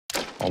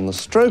On the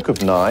stroke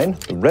of 9,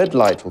 the red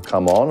light will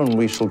come on and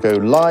we shall go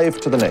live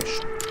to the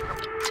nation.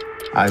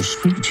 I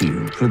speak to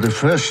you for the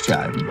first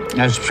time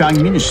as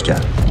Prime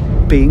Minister.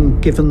 Being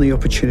given the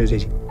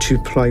opportunity to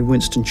play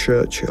Winston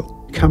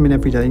Churchill, come in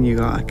every day and you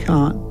go, I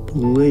can't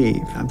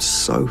believe I'm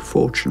so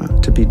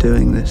fortunate to be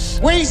doing this.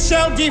 We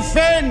shall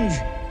defend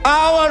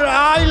our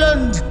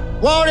island,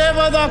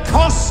 whatever the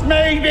cost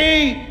may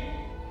be.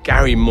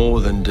 Gary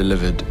more than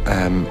delivered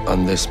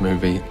on this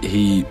movie.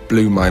 He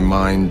blew my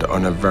mind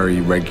on a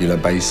very regular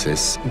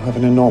basis. You have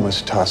an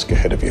enormous task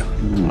ahead of you.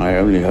 I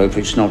only hope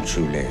it's not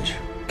too late.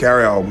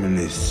 Gary Oldman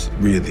is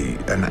really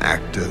an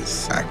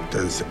actor's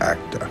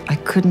actor. I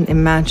couldn't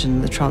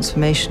imagine the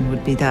transformation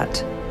would be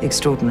that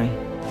extraordinary.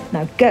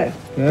 Now go.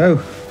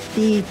 No.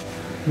 Be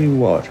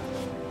what?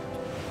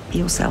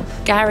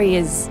 yourself. Gary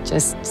is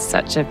just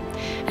such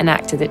an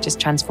actor that just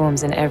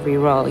transforms in every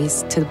role.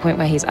 He's to the point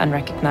where he's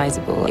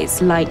unrecognizable.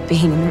 It's like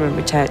being in the room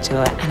with Churchill,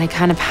 and I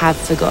kind of have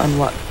forgotten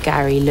what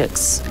Gary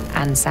looks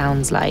and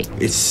sounds like.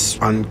 It's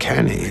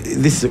uncanny.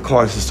 This is the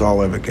closest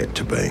I'll ever get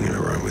to being in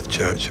a room with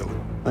Churchill.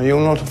 Are you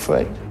not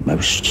afraid?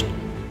 Most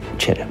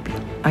terribly.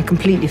 I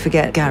completely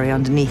forget Gary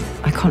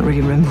underneath. I can't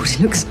really remember what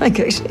he looks like,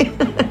 actually.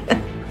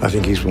 I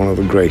think he's one of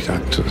the great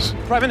actors.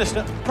 Prime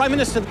Minister! Prime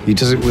Minister! He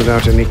does it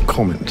without any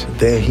comment.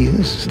 There he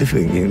is,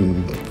 living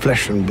in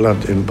flesh and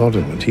blood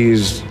embodiment. He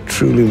is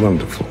truly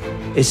wonderful.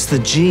 It's the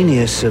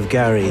genius of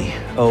Gary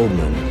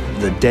Oldman,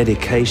 the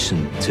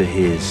dedication to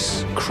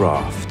his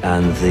craft,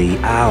 and the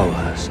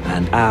hours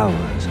and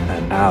hours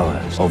and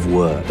hours of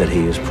work that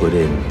he has put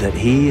in, that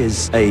he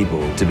is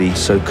able to be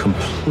so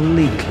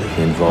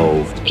completely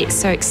involved. It's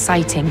so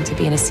exciting to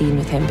be in a scene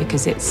with him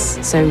because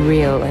it's so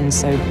real and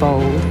so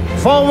bold.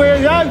 For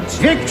without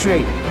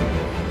victory,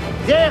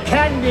 there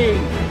can be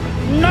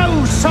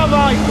no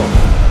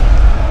survival.